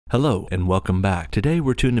Hello and welcome back. Today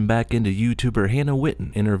we're tuning back into YouTuber Hannah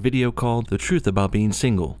Witton in her video called The Truth About Being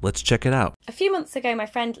Single. Let's check it out. A few months ago, my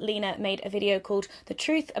friend Lena made a video called The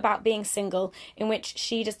Truth About Being Single, in which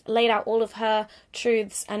she just laid out all of her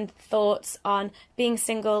truths and thoughts on being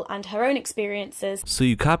single and her own experiences. So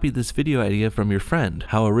you copied this video idea from your friend.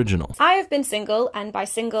 How original. I have been single, and by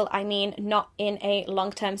single I mean not in a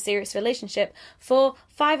long-term serious relationship, for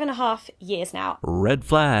 5.5 years now. Red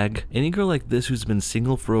flag. Any girl like this who's been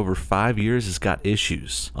single for over 5 years has got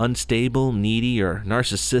issues. Unstable, needy, or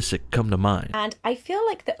narcissistic come to mind. And I feel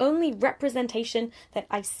like the only representation that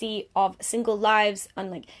I see of single lives on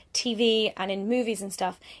like TV and in movies and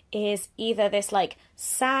stuff is either this like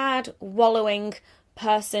sad, wallowing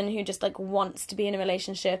person who just like wants to be in a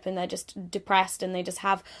relationship and they're just depressed and they just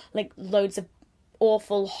have like loads of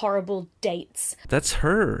awful, horrible dates. That's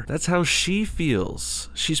her. That's how she feels.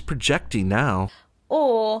 She's projecting now.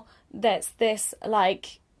 Or there's this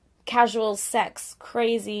like casual sex,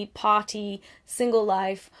 crazy party, single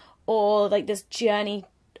life, or like this journey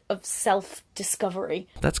of self-discovery.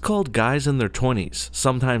 That's called guys in their 20s,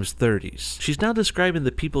 sometimes 30s. She's now describing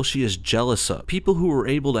the people she is jealous of. People who were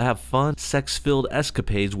able to have fun, sex-filled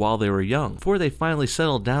escapades while they were young, before they finally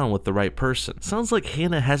settled down with the right person. Sounds like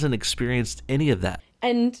Hannah hasn't experienced any of that.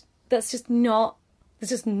 And that's just not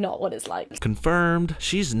what it's like. Confirmed.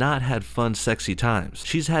 She's not had fun, sexy times.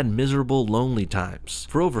 She's had miserable, lonely times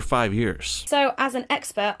for over 5 years. So as an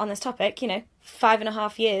expert on this topic,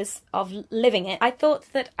 5.5 years of living it, I thought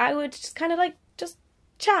that I would just kind of like just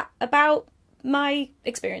chat about my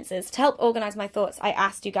experiences. To help organize my thoughts, I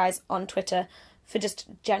asked you guys on Twitter for just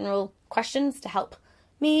general questions to help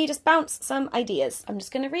me just bounce some ideas. I'm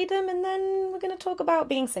just going to read them and then we're going to talk about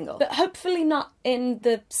being single. But hopefully not in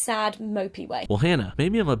the sad, mopey way. Well, Hannah,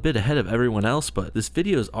 maybe I'm a bit ahead of everyone else, but this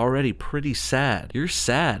video is already pretty sad. You're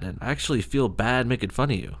sad and I actually feel bad making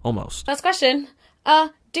fun of you. Almost. First question.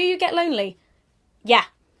 Do you get lonely? Yeah.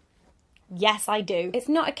 Yes, I do. It's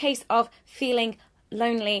not a case of feeling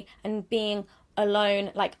lonely and being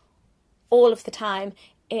alone like all of the time.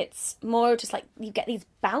 It's more just like you get these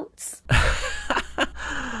bouts.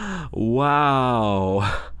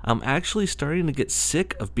 Wow. I'm actually starting to get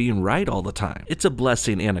sick of being right all the time. It's a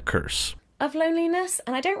blessing and a curse. Of loneliness,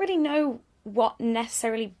 and I don't really know what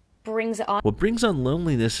necessarily brings it on. What brings on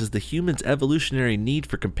loneliness is the human's evolutionary need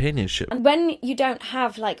for companionship. And when you don't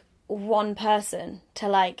have like one person to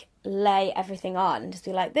like lay everything on and just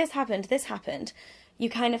be like, this happened, you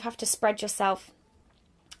kind of have to spread yourself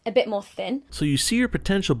a bit more thin. So you see your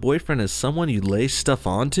potential boyfriend as someone you lay stuff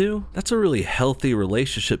onto? That's a really healthy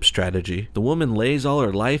relationship strategy. The woman lays all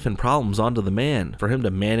her life and problems onto the man for him to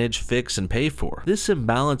manage, fix, and pay for. This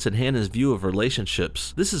imbalance in Hannah's view of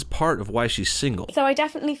relationships, this is part of why she's single. So I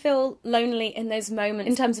definitely feel lonely in those moments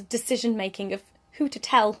in terms of decision making of who to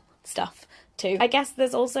tell stuff to. I guess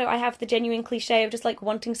there's also, I have the genuine cliche of just like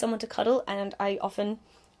wanting someone to cuddle, and I often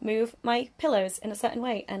move my pillows in a certain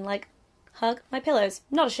way and like hug my pillows.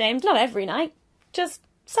 Not ashamed, not every night, just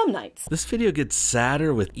some nights. This video gets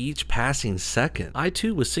sadder with each passing second. I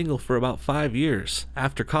too was single for about 5 years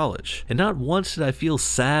after college, and not once did I feel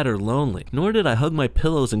sad or lonely, nor did I hug my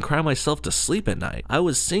pillows and cry myself to sleep at night. I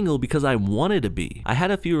was single because I wanted to be. I had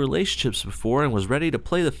a few relationships before and was ready to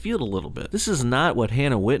play the field a little bit. This is not what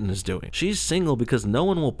Hannah Witton is doing. She's single because no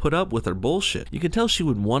one will put up with her bullshit. You can tell she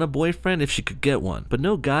would want a boyfriend if she could get one, but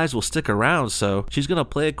no guys will stick around, so she's gonna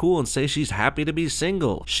play it cool and say she's happy to be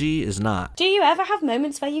single. She is not. Do you ever have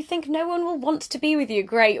moments where you think no one will want to be with you?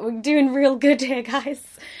 Great, we're doing real good here,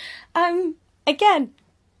 guys. Again,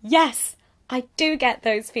 yes, I do get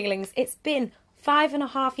those feelings. It's been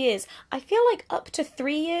 5.5 years. I feel like up to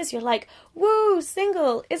 3 years you're like, woo,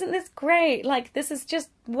 single, isn't this great? Like, this is just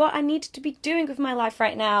what I need to be doing with my life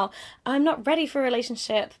right now. I'm not ready for a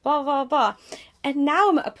relationship, blah, blah, blah. And now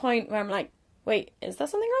I'm at a point where I'm like, wait, is there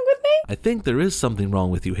something wrong with me? I think there is something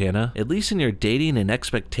wrong with you, Hannah. At least in your dating and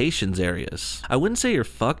expectations areas. I wouldn't say you're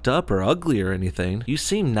fucked up or ugly or anything. You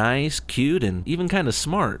seem nice, cute, and even kind of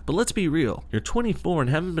smart. But let's be real. You're 24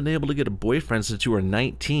 and haven't been able to get a boyfriend since you were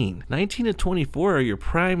 19. 19 to 24 are your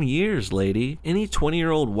prime years, lady. Any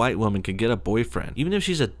 20-year-old white woman could get a boyfriend, even if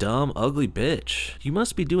she's a dumb, ugly bitch. You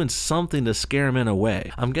must be doing something to scare men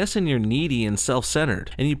away. I'm guessing you're needy and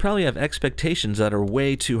self-centered, and you probably have expectations that are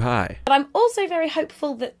way too high. But I'm also very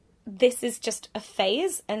hopeful that this is just a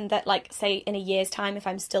phase, and that like say in a year's time if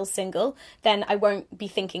I'm still single then I won't be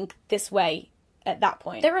thinking this way at that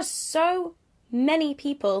point. There are so many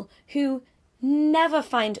people who never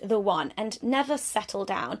find the one and never settle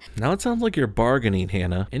down. Now it sounds like you're bargaining,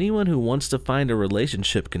 Hannah. Anyone who wants to find a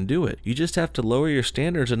relationship can do it. You just have to lower your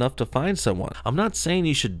standards enough to find someone. I'm not saying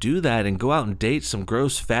you should do that and go out and date some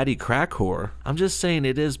gross fatty crack whore. I'm just saying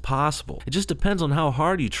it is possible. It just depends on how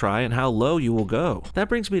hard you try and how low you will go. That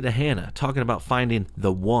brings me to Hannah, talking about finding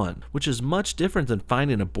the one, which is much different than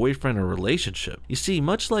finding a boyfriend or relationship. You see,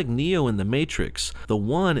 much like Neo in The Matrix, the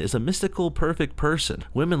one is a mystical, perfect person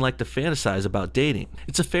women like to fantasize about dating.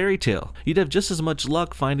 It's a fairy tale. You'd have just as much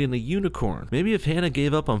luck finding a unicorn. Maybe if Hannah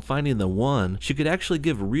gave up on finding the one, she could actually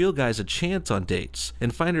give real guys a chance on dates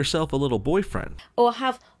and find herself a little boyfriend. Or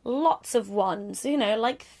have lots of ones, you know,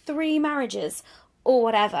 like 3 marriages or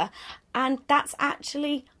whatever. And that's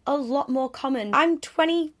actually a lot more common. I'm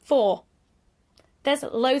 24. There's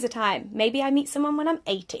loads of time. Maybe I meet someone when I'm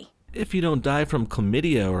 80. If you don't die from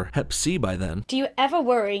chlamydia or hep C by then. Do you ever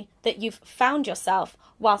worry that you've found yourself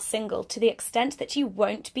while single to the extent that you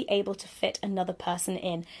won't be able to fit another person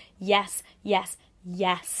in? Yes, yes,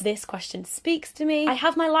 yes. This question speaks to me. I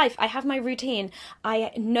have my life. I have my routine.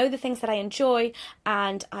 I know the things that I enjoy,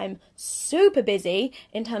 and I'm super busy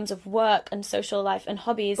in terms of work and social life and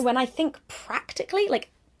hobbies. When I think practically,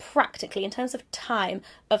 in terms of time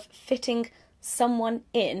of fitting someone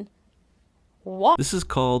in, what? This is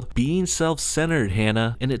called being self-centered,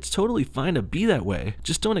 Hannah, and it's totally fine to be that way.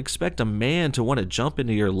 Just don't expect a man to want to jump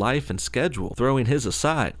into your life and schedule, throwing his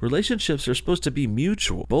aside. Relationships are supposed to be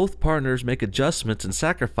mutual. Both partners make adjustments and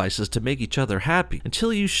sacrifices to make each other happy.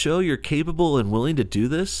 Until you show you're capable and willing to do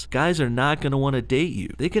this, guys are not going to want to date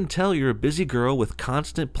you. They can tell you're a busy girl with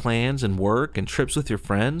constant plans and work and trips with your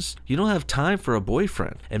friends. You don't have time for a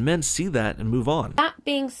boyfriend, and men see that and move on. That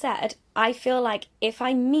being said, I feel like if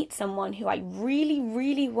I meet someone who I really,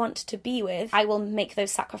 really want to be with, I will make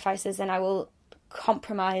those sacrifices and I will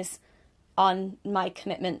compromise on my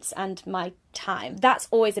commitments and my time. That's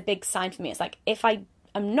always a big sign for me. It's like, if I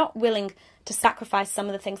am not willing to sacrifice some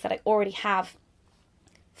of the things that I already have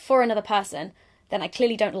for another person, then I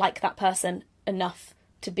clearly don't like that person enough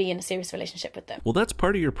to be in a serious relationship with them. Well, that's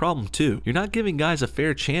part of your problem too. You're not giving guys a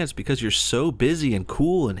fair chance because you're so busy and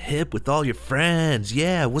cool and hip with all your friends.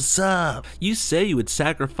 Yeah, what's up? You say you would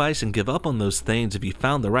sacrifice and give up on those things if you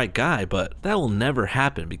found the right guy, but that will never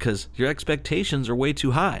happen because your expectations are way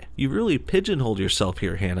too high. You really pigeonholed yourself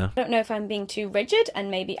here, Hannah. I don't know if I'm being too rigid,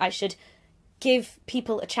 and maybe I should give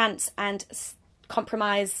people a chance and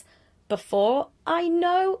compromise before I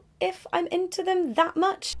know if I'm into them that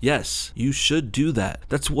much. Yes, you should do that.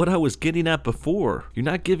 That's what I was getting at before. You're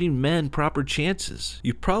not giving men proper chances.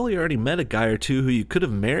 You probably already met a guy or two who you could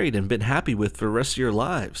have married and been happy with for the rest of your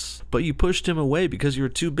lives. But you pushed him away because you were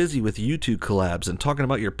too busy with YouTube collabs and talking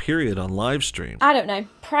about your period on live stream. I don't know.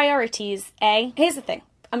 Priorities, eh? Here's the thing.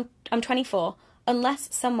 I'm 24.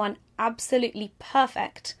 Unless someone absolutely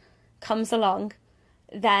perfect comes along,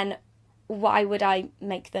 then why would I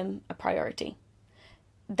make them a priority?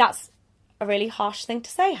 That's a really harsh thing to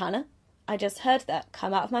say, Hannah. I just heard that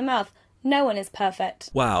come out of my mouth. No one is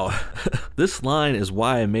perfect. Wow, this line is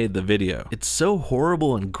why I made the video. It's so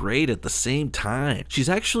horrible and great at the same time. She's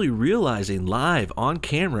actually realizing live on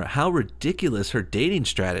camera how ridiculous her dating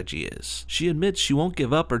strategy is. She admits she won't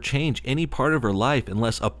give up or change any part of her life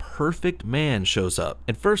unless a perfect man shows up.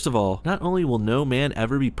 And first of all, not only will no man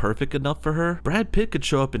ever be perfect enough for her, Brad Pitt could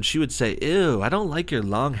show up and she would say, "Ew, I don't like your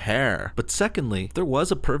long hair." But secondly, if there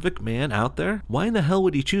was a perfect man out there, why in the hell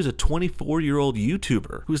would he choose a 24-year-old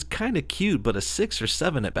YouTuber who's kinda cute but a 6 or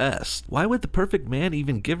 7 at best? Why would the perfect man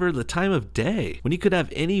even give her the time of day when he could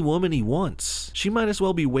have any woman he wants? She might as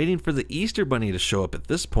well be waiting for the Easter Bunny to show up at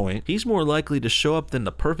this point. He's more likely to show up than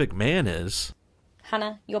the perfect man is.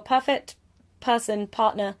 Hannah, your perfect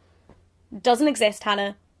partner doesn't exist,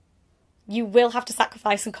 Hannah. You will have to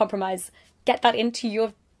sacrifice and compromise. Get that into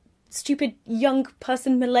your stupid young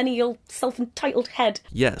person millennial self-entitled head.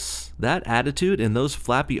 Yes, that attitude and those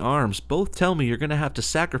flappy arms both tell me you're gonna have to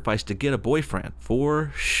sacrifice to get a boyfriend,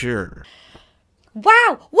 for sure.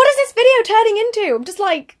 Wow, what is this video turning into? I'm just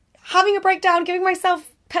like having a breakdown, giving myself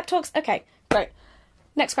pep talks. Okay, great.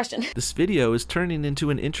 Next question. This video is turning into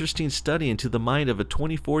an interesting study into the mind of a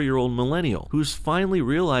 24-year-old millennial who's finally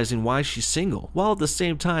realizing why she's single, while at the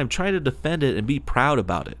same time trying to defend it and be proud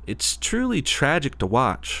about it. It's truly tragic to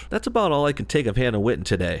watch. That's about all I can take of Hannah Witton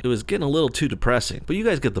today. It was getting a little too depressing, but you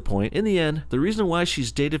guys get the point. In the end, the reason why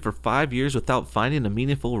she's dated for 5 years without finding a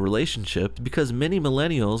meaningful relationship is because many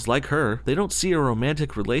millennials, like her, they don't see a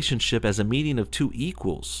romantic relationship as a meeting of two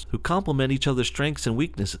equals who complement each other's strengths and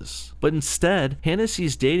weaknesses. But instead, Hannah sees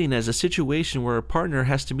sees dating as a situation where a partner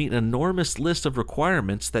has to meet an enormous list of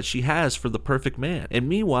requirements that she has for the perfect man, and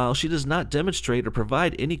meanwhile she does not demonstrate or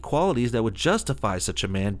provide any qualities that would justify such a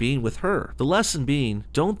man being with her. The lesson being,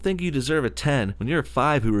 don't think you deserve a 10 when you're a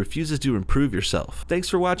 5 who refuses to improve yourself. Thanks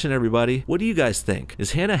for watching, everybody. What do you guys think?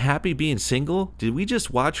 Is Hannah happy being single? Did we just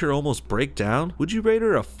watch her almost break down? Would you rate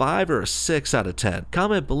her a 5 or a 6 out of 10?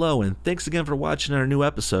 Comment below, and thanks again for watching our new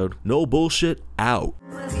episode. No bullshit, out.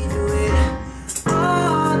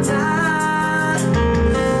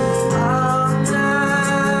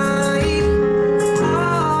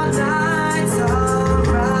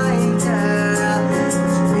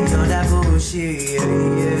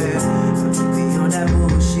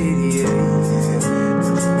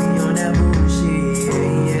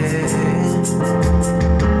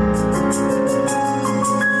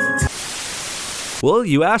 Well,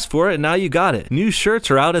 you asked for it and now you got it. New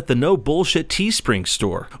shirts are out at the No Bullshit Teespring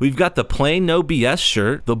store. We've got the plain No BS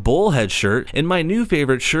shirt, the Bullhead shirt, and my new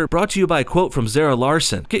favorite shirt brought to you by a quote from Zara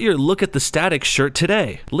Larson. Get your Look at the Static shirt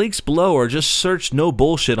today. Links below or just search No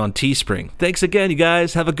Bullshit on Teespring. Thanks again, you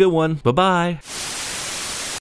guys. Have a good one. Bye-bye.